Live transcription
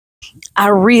I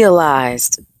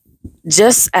realized,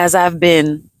 just as I've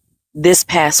been this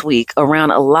past week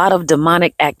around a lot of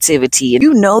demonic activity, and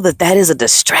you know that that is a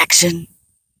distraction.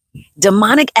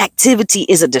 Demonic activity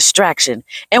is a distraction.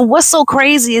 And what's so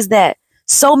crazy is that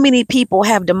so many people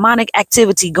have demonic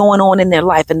activity going on in their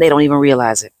life and they don't even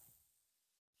realize it.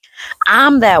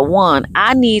 I'm that one.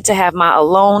 I need to have my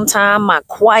alone time, my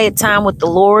quiet time with the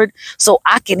Lord so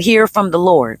I can hear from the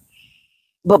Lord.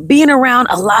 But being around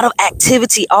a lot of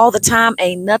activity all the time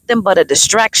ain't nothing but a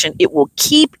distraction. It will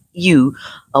keep you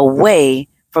away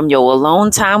from your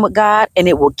alone time with God, and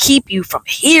it will keep you from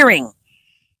hearing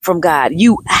from God.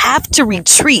 You have to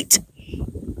retreat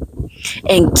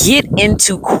and get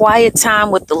into quiet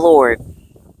time with the Lord,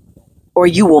 or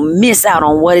you will miss out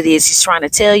on what it is He's trying to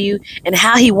tell you and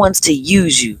how He wants to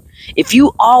use you. If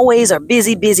you always are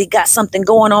busy, got something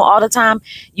going on all the time,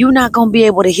 you're not going to be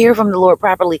able to hear from the Lord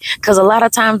properly, because a lot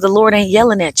of times the Lord ain't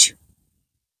yelling at you.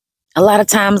 A lot of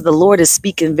times the Lord is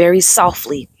speaking very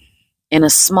softly in a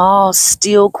small,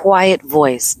 still, quiet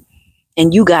voice.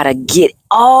 And you got to get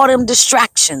all them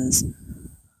distractions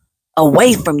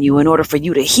away from you in order for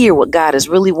you to hear what God is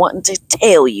really wanting to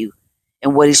tell you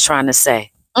and what He's trying to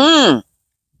say.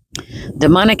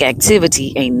 Demonic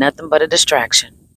activity ain't nothing but a distraction.